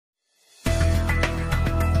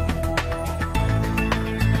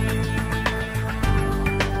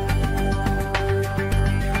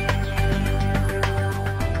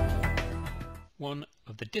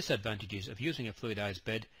the disadvantages of using a fluidized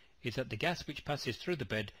bed is that the gas which passes through the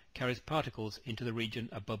bed carries particles into the region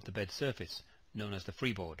above the bed surface, known as the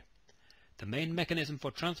freeboard. The main mechanism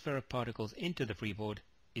for transfer of particles into the freeboard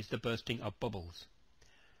is the bursting of bubbles.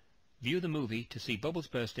 View the movie to see bubbles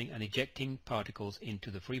bursting and ejecting particles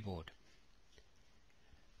into the freeboard.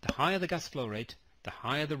 The higher the gas flow rate, the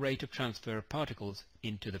higher the rate of transfer of particles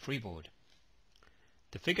into the freeboard.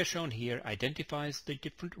 The figure shown here identifies the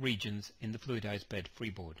different regions in the fluidized bed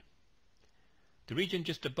freeboard. The region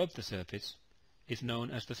just above the surface is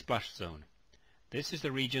known as the splash zone. This is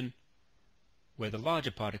the region where the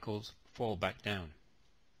larger particles fall back down.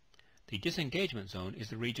 The disengagement zone is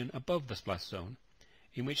the region above the splash zone,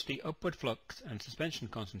 in which the upward flux and suspension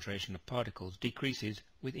concentration of particles decreases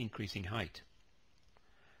with increasing height.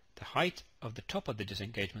 The height of the top of the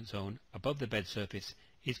disengagement zone above the bed surface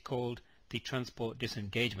is called the transport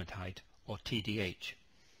disengagement height, or TDH.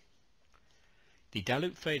 The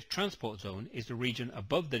dilute phase transport zone is the region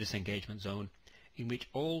above the disengagement zone in which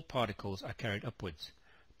all particles are carried upwards.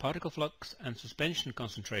 Particle flux and suspension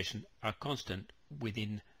concentration are constant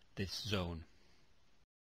within this zone.